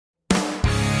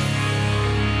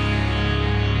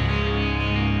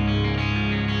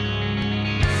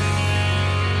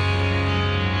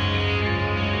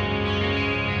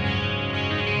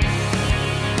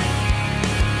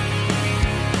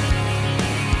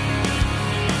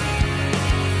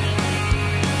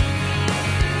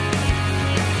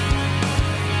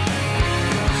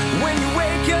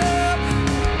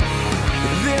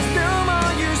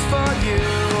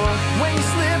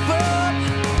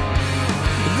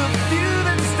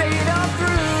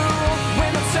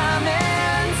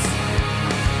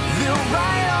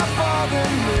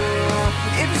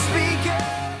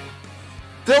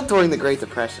Built during the Great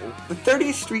Depression, the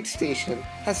 30th Street Station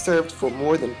has served for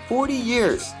more than 40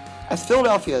 years as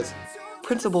Philadelphia's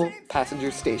principal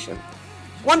passenger station.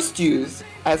 Once used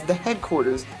as the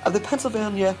headquarters of the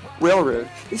Pennsylvania Railroad,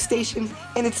 the station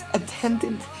and its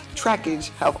attendant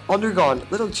trackage have undergone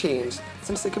little change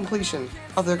since the completion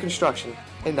of their construction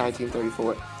in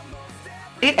 1934.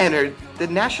 It entered the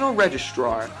National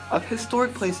Registrar of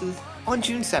Historic Places on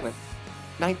June 7,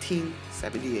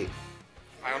 1978.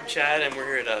 Hi, I'm Chad, and we're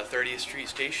here at 30th Street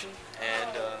Station, and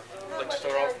I'd like to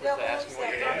start off with asking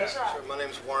what your name is. Sure, my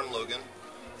name is Warren Logan.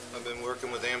 I've been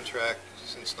working with Amtrak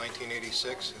since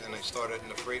 1986, and I started in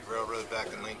the freight railroad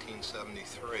back in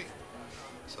 1973.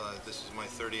 So this is my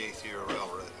 38th year of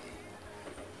railroad.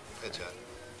 Hey,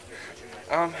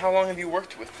 Chad. How long have you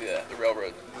worked with the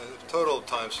railroad? Total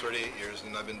time's 38 years,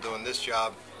 and I've been doing this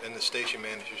job in the station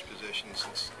manager's position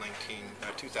since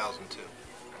 2002.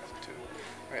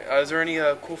 Right. Is there any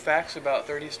cool facts about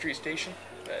 30th Street Station?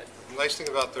 The nice thing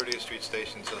about 30th Street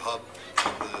Station is a hub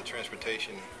of the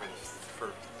transportation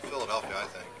for Philadelphia, I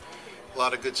think. A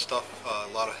lot of good stuff,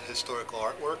 a lot of historical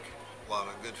artwork, a lot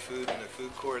of good food in the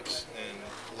food courts, and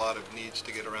a lot of needs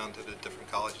to get around to the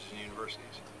different colleges and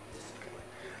universities.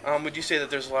 Would you say that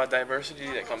there's a lot of diversity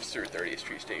that comes through 30th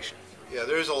Street Station? Yeah,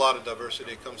 there is a lot of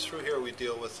diversity that comes through here. We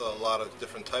deal with a lot of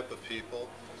different type of people,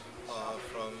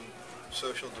 from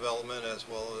social development as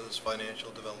well as financial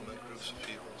development groups of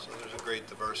people. So there's a great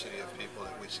diversity of people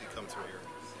that we see come through here.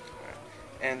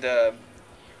 And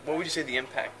what would you say the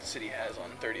impact the city has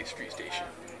on 30th Street Station?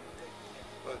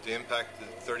 Well, the impact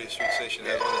the 30th Street Station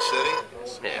has on the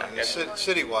city? Yeah.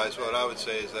 City-wise, what I would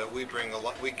say is that we bring a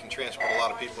lot. We can transport a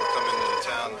lot of people that come into the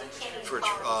town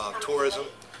for tourism.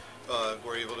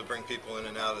 We're able to bring people in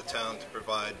and out of town to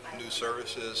provide new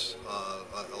services,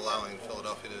 allowing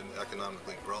Philadelphia to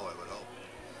economically grow, I would hope.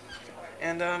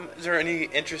 And is there any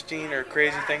interesting or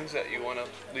crazy things that you want to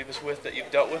leave us with that you've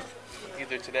dealt with,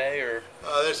 either today or?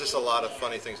 There's just a lot of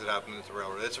funny things that happen at the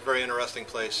railroad. It's a very interesting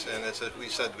place, and as we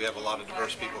said, we have a lot of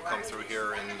diverse people come through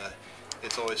here, and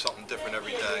it's always something different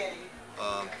every day.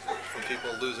 From people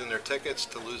losing their tickets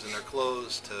to losing their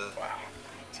clothes to. Wow.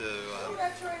 To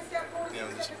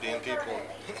just being people,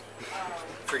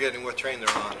 forgetting what train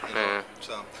they're on.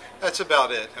 So that's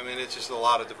about it. I mean, it's just a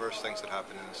lot of diverse things that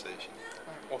happen in the station.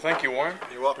 Well, thank you, Warren.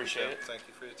 You're welcome. Appreciate it. Thank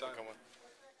you for your time.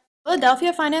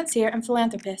 Philadelphia financier and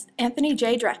philanthropist Anthony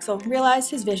J. Drexel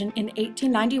realized his vision in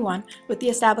 1891 with the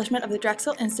establishment of the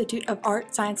Drexel Institute of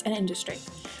Art, Science, and Industry.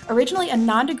 Originally a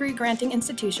non-degree granting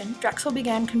institution, Drexel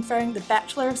began conferring the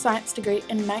Bachelor of Science degree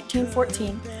in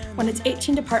 1914 when its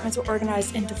 18 departments were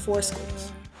organized into 4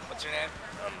 schools. What's your name?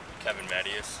 I'm Kevin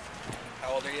Mattias.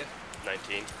 How old are you?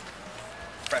 19.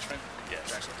 Freshman? Yes.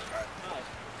 Drexel. All right.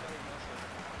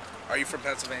 Are you from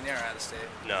Pennsylvania or out of state?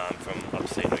 No, I'm from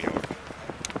upstate New York.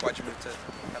 Why'd you move to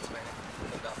Pennsylvania,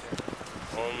 Philadelphia?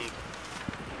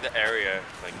 The area,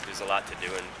 like, there's a lot to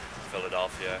do in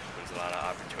Philadelphia. There's a lot of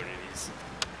opportunities.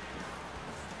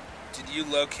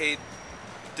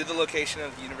 Did the location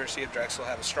of the University of Drexel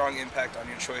have a strong impact on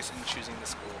your choice in choosing the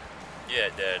school? Yeah,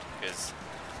 it did, because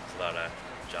there's a lot of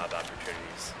job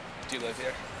opportunities. Do you live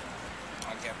here,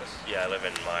 on campus? Yeah, I live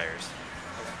in Myers.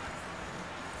 Okay.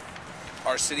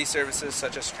 Are city services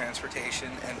such as transportation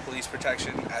and police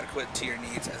protection adequate to your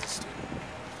needs as a student?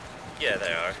 Yeah,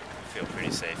 they are. I feel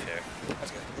pretty safe here. That's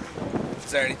good.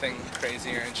 Is there anything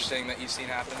crazy or interesting that you've seen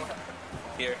happen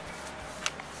here?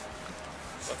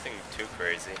 Nothing too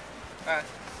crazy.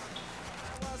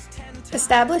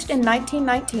 Established in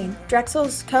 1919,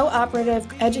 Drexel's cooperative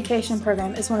education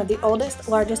program is one of the oldest,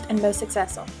 largest, and most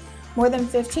successful. More than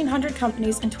 1,500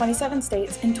 companies in 27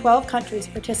 states and 12 countries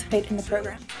participate in the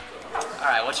program.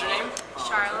 Alright, what's your name?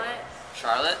 Charlotte.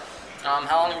 Charlotte.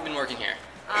 How long have you been working here?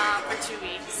 For 2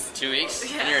 weeks. 2 weeks?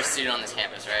 Yeah. And you're a student on this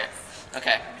campus, right?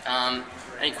 Okay.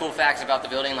 Any cool facts about the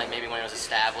building, like maybe when it was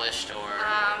established or?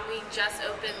 We just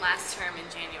opened last term in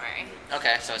January.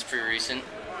 Okay, so it's pretty recent.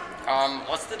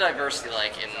 What's the diversity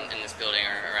like in this building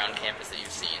or around campus that you've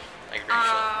seen, like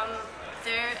racial?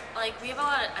 We have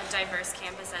a diverse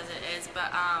campus as it is,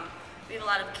 but we have a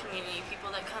lot of community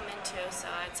people that come in too, so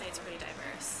I'd say it's pretty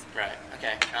diverse. Right,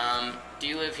 okay. Do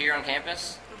you live here on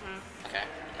campus? Mm-hmm. Okay.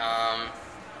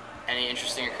 Any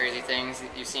interesting or crazy things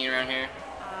that you've seen around here?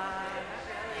 Not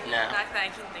really. No. Not that I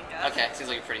can think of. Okay, seems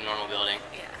like a pretty normal building.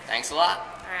 Yeah. Thanks a lot.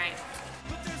 All right.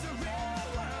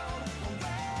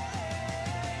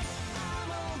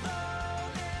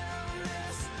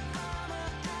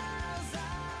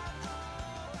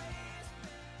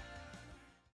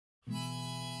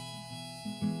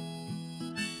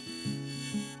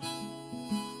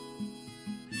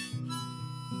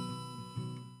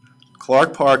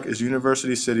 Clark Park is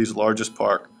University City's largest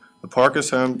park. The park is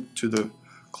home to the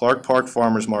Clark Park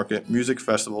Farmers Market, music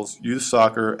festivals, youth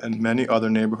soccer, and many other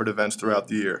neighborhood events throughout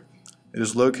the year. It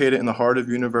is located in the heart of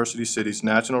University City's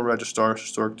National Register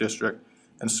Historic District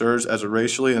and serves as a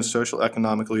racially and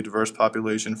socio-economically diverse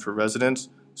population for residents,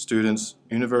 students,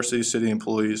 University City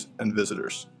employees, and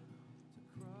visitors.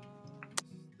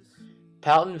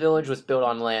 Powelton Village was built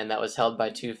on land that was held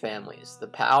by two families, the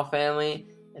Powell family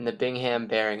and the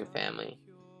Bingham-Baring family.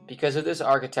 Because of this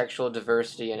architectural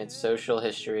diversity and its social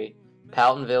history,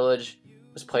 Powelton Village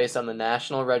was placed on the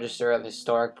National Register of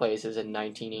Historic Places in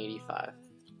 1985.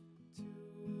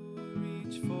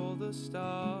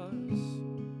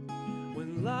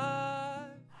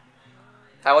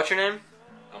 Hi, what's your name?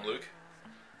 I'm Luke.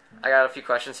 I got a few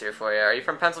questions here for you. Are you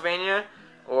from Pennsylvania,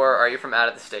 or are you from out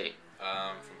of the state?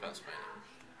 I'm from Pennsylvania.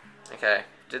 Okay.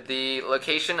 Did the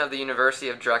location of the University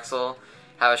of Drexel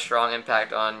have a strong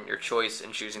impact on your choice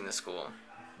in choosing the school?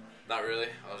 Not really.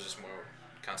 I was just more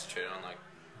concentrated on like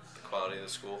the quality of the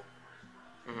school.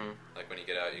 Like when you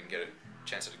get out, you can get a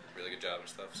chance at a really good job and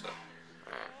stuff. So.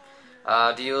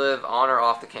 Alright. Do you live on or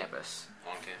off the campus?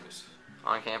 On campus.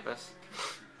 On campus.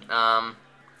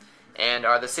 And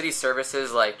are the city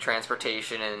services like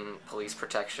transportation and police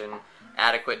protection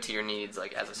adequate to your needs,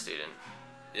 like as a student?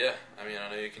 Yeah, I mean, I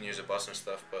know you can use a bus and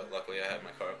stuff, but luckily I have my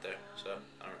car up there, so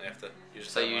I don't really have to use it.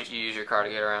 So you use your car to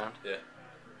get around? Yeah.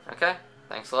 Okay,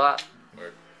 thanks a lot.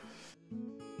 Word.